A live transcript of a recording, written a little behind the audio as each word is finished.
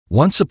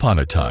Once upon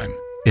a time,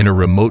 in a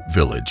remote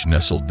village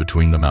nestled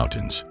between the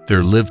mountains,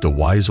 there lived a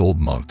wise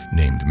old monk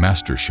named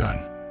Master Shun.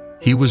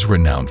 He was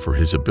renowned for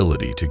his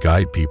ability to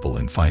guide people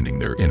in finding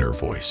their inner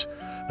voice,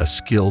 a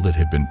skill that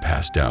had been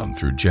passed down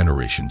through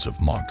generations of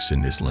monks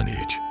in his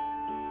lineage.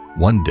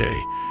 One day,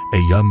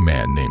 a young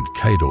man named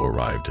Kaido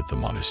arrived at the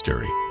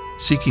monastery,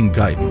 seeking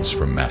guidance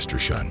from Master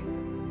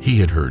Shun. He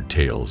had heard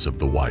tales of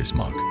the wise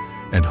monk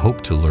and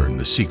hoped to learn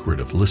the secret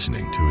of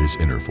listening to his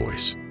inner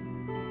voice.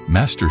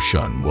 Master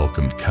Shun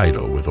welcomed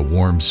Kaido with a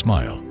warm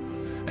smile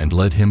and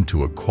led him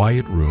to a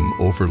quiet room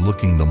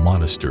overlooking the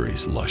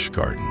monastery's lush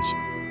gardens.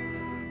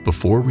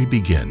 "Before we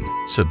begin,"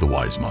 said the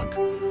wise monk,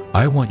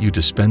 "I want you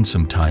to spend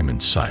some time in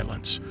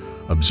silence,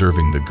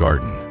 observing the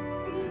garden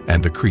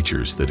and the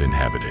creatures that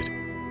inhabit it."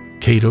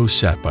 Kaido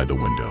sat by the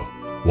window,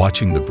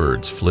 watching the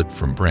birds flit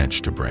from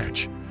branch to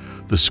branch,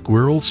 the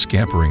squirrels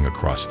scampering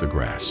across the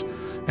grass,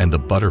 and the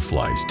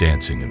butterflies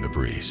dancing in the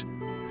breeze.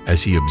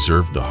 As he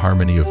observed the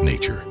harmony of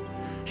nature,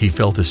 he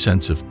felt a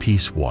sense of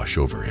peace wash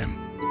over him.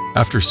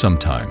 After some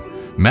time,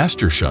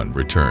 Master Shun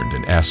returned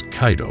and asked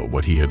Kaido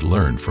what he had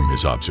learned from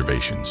his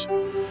observations.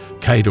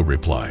 Kaido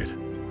replied,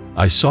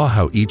 "I saw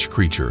how each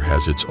creature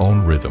has its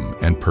own rhythm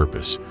and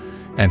purpose,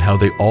 and how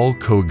they all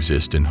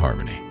coexist in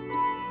harmony."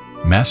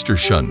 Master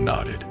Shun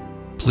nodded,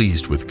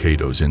 pleased with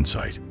Kaido's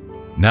insight.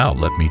 "Now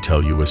let me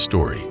tell you a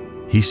story,"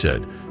 he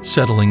said,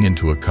 settling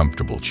into a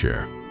comfortable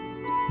chair.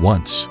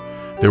 Once,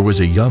 there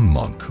was a young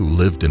monk who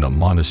lived in a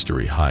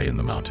monastery high in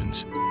the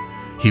mountains.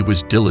 He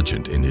was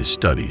diligent in his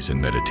studies and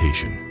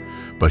meditation,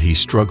 but he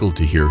struggled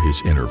to hear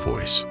his inner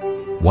voice.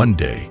 One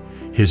day,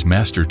 his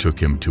master took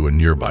him to a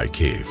nearby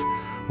cave,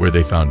 where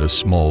they found a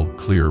small,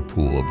 clear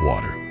pool of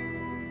water.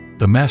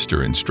 The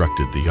master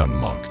instructed the young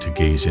monk to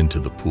gaze into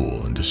the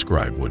pool and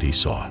describe what he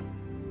saw.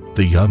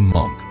 The young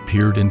monk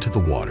peered into the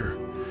water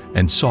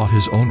and saw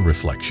his own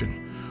reflection,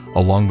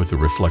 along with the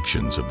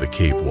reflections of the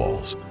cave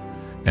walls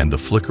and the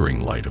flickering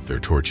light of their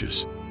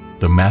torches.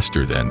 The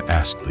master then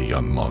asked the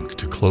young monk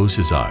to close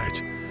his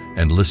eyes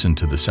and listen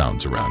to the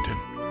sounds around him.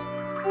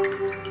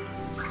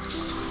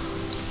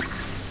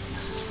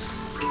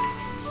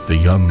 The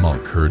young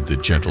monk heard the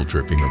gentle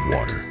dripping of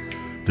water,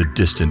 the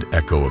distant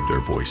echo of their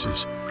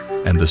voices,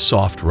 and the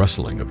soft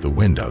rustling of the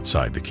wind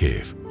outside the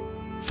cave.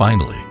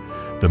 Finally,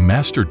 the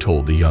master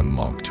told the young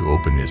monk to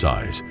open his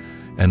eyes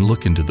and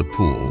look into the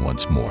pool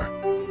once more.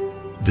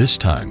 This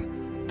time,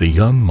 the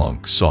young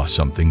monk saw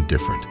something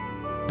different.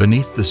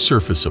 Beneath the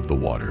surface of the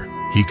water,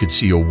 he could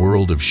see a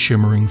world of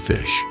shimmering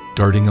fish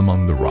darting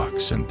among the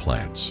rocks and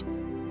plants.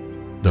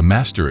 The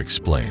master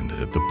explained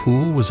that the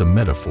pool was a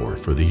metaphor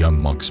for the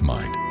young monk's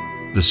mind.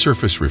 The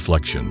surface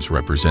reflections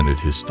represented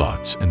his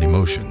thoughts and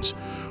emotions,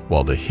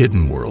 while the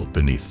hidden world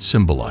beneath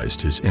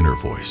symbolized his inner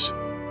voice.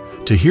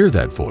 To hear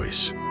that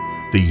voice,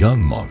 the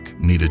young monk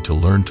needed to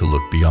learn to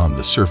look beyond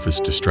the surface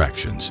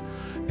distractions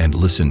and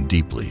listen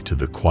deeply to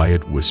the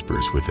quiet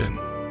whispers within.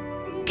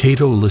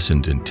 Kaido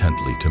listened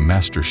intently to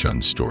Master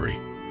Shun's story,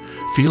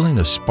 feeling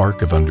a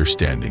spark of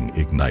understanding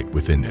ignite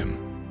within him.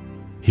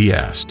 He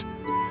asked,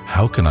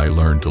 "How can I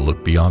learn to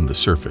look beyond the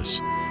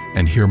surface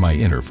and hear my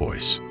inner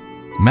voice?"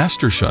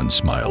 Master Shun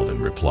smiled and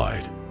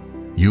replied,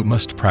 "You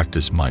must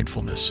practice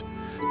mindfulness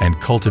and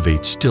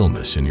cultivate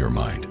stillness in your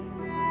mind.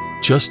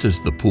 Just as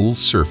the pool's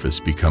surface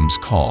becomes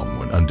calm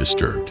when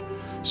undisturbed,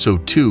 so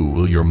too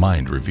will your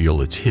mind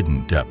reveal its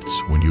hidden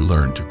depths when you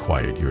learn to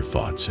quiet your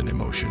thoughts and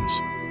emotions."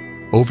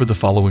 Over the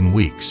following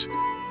weeks,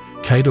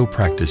 Kaido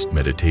practiced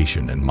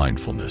meditation and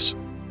mindfulness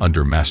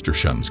under Master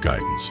Shun's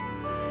guidance.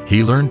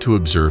 He learned to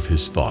observe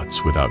his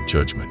thoughts without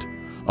judgment,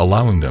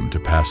 allowing them to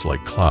pass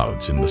like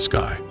clouds in the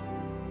sky.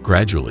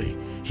 Gradually,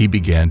 he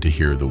began to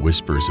hear the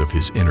whispers of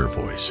his inner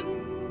voice,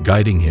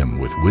 guiding him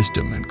with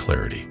wisdom and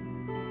clarity.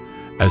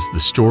 As the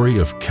story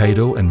of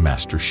Kaido and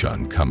Master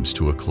Shun comes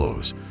to a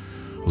close,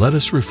 let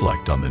us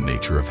reflect on the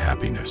nature of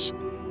happiness.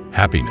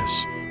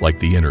 Happiness, like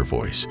the inner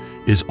voice,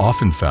 is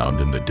often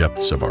found in the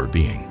depths of our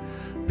being,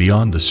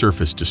 beyond the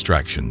surface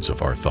distractions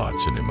of our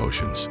thoughts and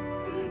emotions.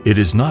 It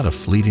is not a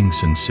fleeting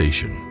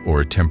sensation or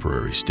a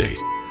temporary state,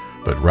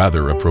 but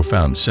rather a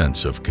profound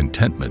sense of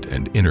contentment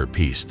and inner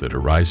peace that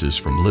arises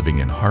from living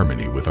in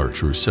harmony with our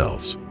true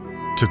selves.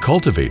 To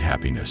cultivate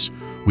happiness,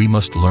 we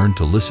must learn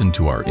to listen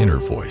to our inner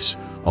voice,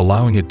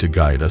 allowing it to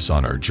guide us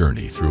on our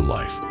journey through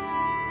life.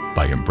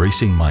 By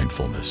embracing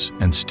mindfulness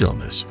and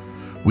stillness,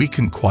 we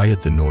can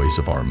quiet the noise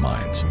of our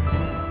minds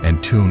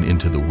and tune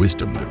into the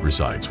wisdom that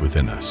resides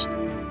within us.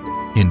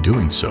 In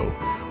doing so,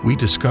 we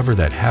discover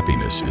that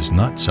happiness is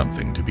not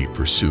something to be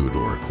pursued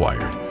or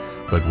acquired,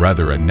 but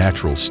rather a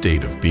natural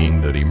state of being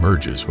that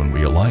emerges when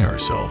we align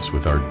ourselves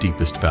with our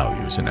deepest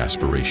values and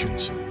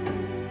aspirations.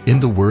 In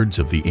the words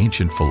of the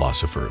ancient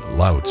philosopher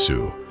Lao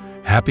Tzu,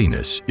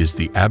 happiness is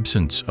the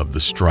absence of the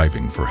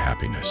striving for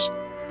happiness.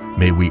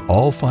 May we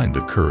all find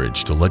the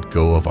courage to let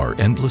go of our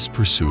endless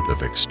pursuit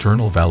of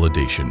external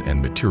validation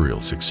and material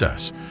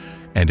success,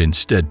 and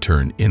instead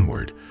turn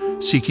inward,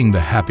 seeking the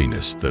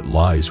happiness that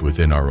lies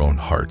within our own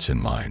hearts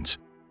and minds.